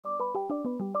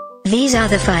These are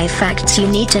the 5 facts you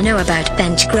need to know about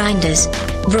bench grinders.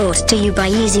 Brought to you by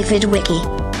EasyVidWiki.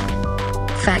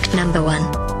 Fact number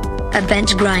 1. A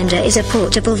bench grinder is a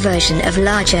portable version of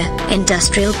larger,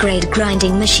 industrial-grade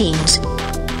grinding machines.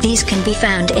 These can be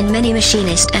found in many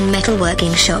machinist and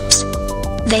metalworking shops.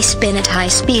 They spin at high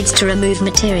speeds to remove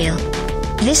material.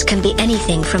 This can be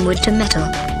anything from wood to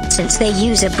metal. Since they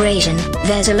use abrasion,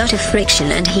 there's a lot of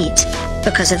friction and heat.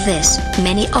 Because of this,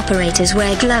 many operators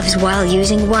wear gloves while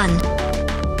using one.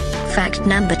 Fact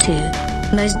number 2.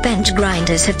 Most bench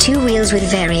grinders have 2 wheels with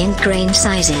varying grain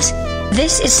sizes.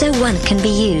 This is so one can be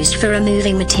used for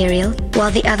removing material,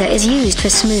 while the other is used for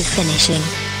smooth finishing.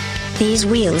 These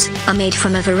wheels are made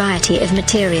from a variety of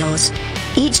materials.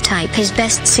 Each type is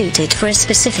best suited for a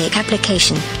specific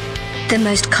application. The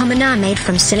most common are made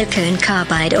from silicone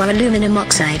carbide or aluminum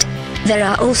oxide. There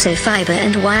are also fiber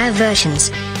and wire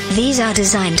versions. These are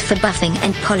designed for buffing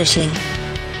and polishing.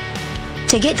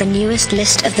 To get the newest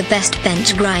list of the best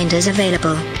bench grinders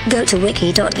available, go to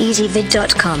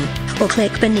wiki.easyvid.com, or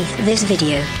click beneath this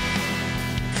video.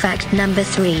 Fact number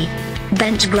 3.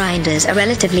 Bench grinders are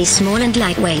relatively small and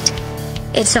lightweight.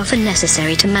 It's often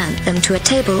necessary to mount them to a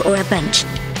table or a bench.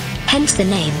 Hence the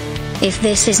name. If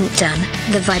this isn't done,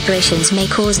 the vibrations may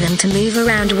cause them to move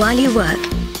around while you work.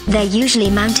 They're usually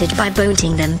mounted by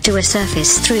bolting them to a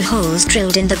surface through holes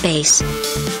drilled in the base.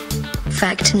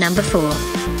 Fact number 4.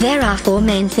 There are 4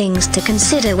 main things to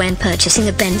consider when purchasing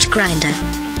a bench grinder.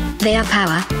 They are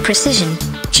power, precision,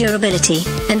 durability,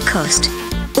 and cost.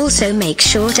 Also make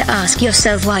sure to ask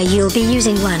yourself why you'll be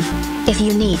using one. If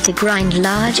you need to grind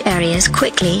large areas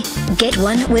quickly, get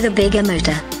one with a bigger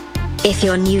motor. If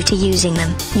you're new to using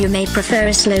them, you may prefer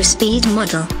a slow-speed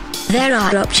model. There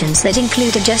are options that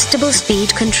include adjustable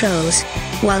speed controls.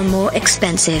 While more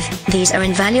expensive, these are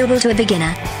invaluable to a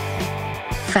beginner.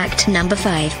 Fact number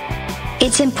 5.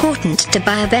 It's important to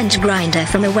buy a bench grinder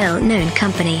from a well-known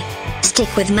company.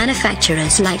 Stick with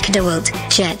manufacturers like DeWalt,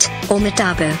 Jet, or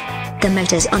Metabo. The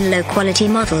motors on low-quality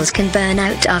models can burn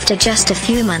out after just a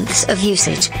few months of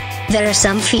usage. There are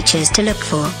some features to look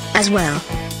for, as well.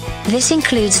 This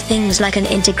includes things like an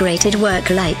integrated work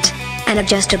light, an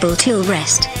adjustable tool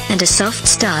rest, and a soft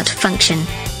start function.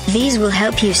 These will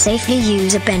help you safely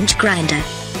use a bench grinder.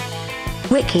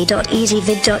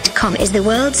 Wiki.easyvid.com is the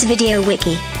world's video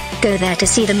wiki. Go there to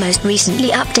see the most recently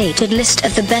updated list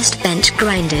of the best bench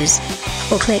grinders.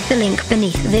 Or click the link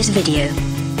beneath this video.